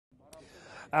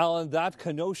Alan, that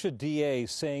Kenosha DA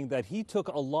saying that he took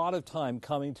a lot of time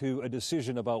coming to a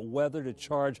decision about whether to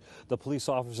charge the police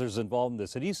officers involved in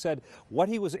this. And he said what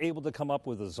he was able to come up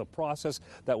with is a process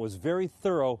that was very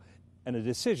thorough and a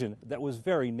decision that was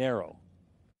very narrow.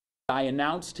 I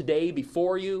announced today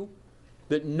before you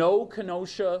that no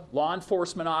Kenosha law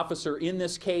enforcement officer in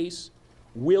this case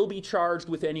will be charged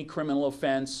with any criminal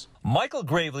offense. Michael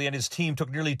Gravely and his team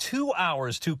took nearly 2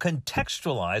 hours to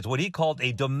contextualize what he called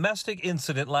a domestic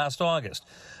incident last August.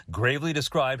 Gravely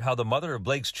described how the mother of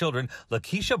Blake's children,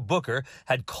 Lakeisha Booker,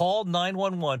 had called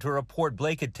 911 to report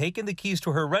Blake had taken the keys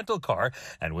to her rental car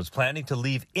and was planning to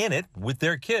leave in it with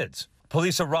their kids.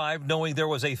 Police arrived knowing there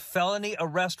was a felony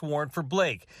arrest warrant for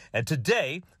Blake. And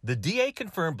today, the DA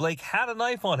confirmed Blake had a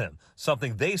knife on him,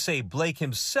 something they say Blake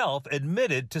himself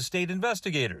admitted to state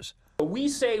investigators. We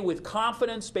say with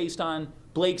confidence, based on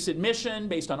Blake's admission,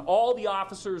 based on all the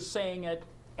officers saying it,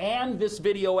 and this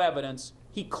video evidence,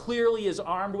 he clearly is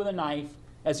armed with a knife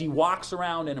as he walks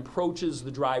around and approaches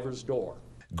the driver's door.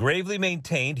 Gravely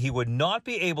maintained he would not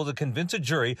be able to convince a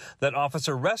jury that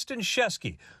Officer Reston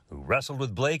Shesky, who wrestled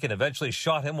with Blake and eventually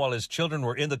shot him while his children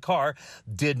were in the car,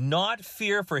 did not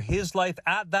fear for his life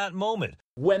at that moment.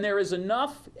 When there is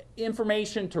enough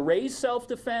information to raise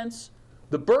self-defense,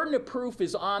 the burden of proof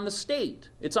is on the state.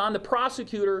 It's on the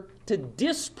prosecutor to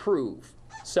disprove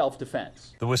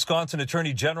self-defense. The Wisconsin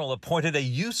Attorney General appointed a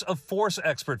use of force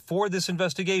expert for this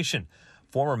investigation.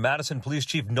 Former Madison Police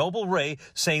Chief Noble Ray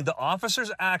saying the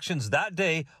officers' actions that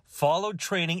day followed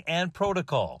training and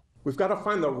protocol. We've got to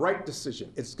find the right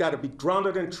decision. It's got to be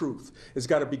grounded in truth. It's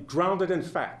got to be grounded in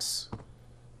facts.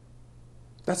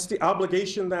 That's the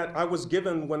obligation that I was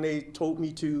given when they told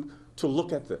me to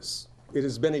look at this. It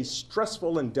has been a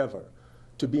stressful endeavor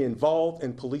to be involved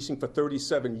in policing for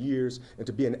 37 years and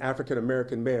to be an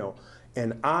African-American male.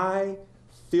 And I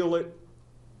feel it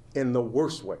in the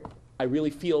worst way. I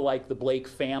really feel like the Blake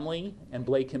family and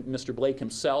Mr. Blake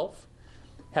himself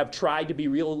have tried to be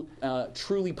real,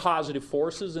 truly positive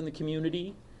forces in the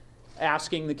community,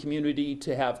 asking the community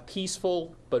to have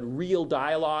peaceful but real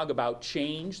dialogue about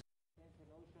change.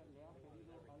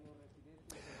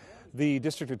 The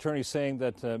district attorney saying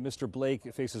that Mr.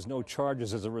 Blake faces no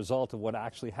charges as a result of what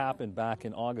actually happened back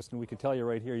in August. And we can tell you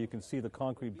right here, you can see the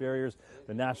concrete barriers.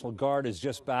 The National Guard is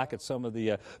just back at some of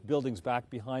the buildings back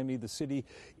behind me. The city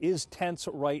is tense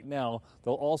right now.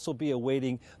 They'll also be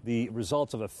awaiting the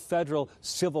results of a federal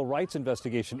civil rights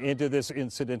investigation into this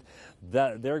incident.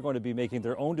 That they're going to be making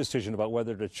their own decision about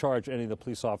whether to charge any of the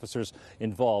police officers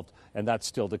involved, and that's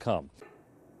still to come.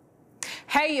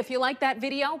 Hey, if you like that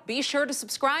video, be sure to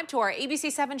subscribe to our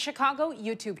ABC7 Chicago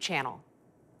YouTube channel.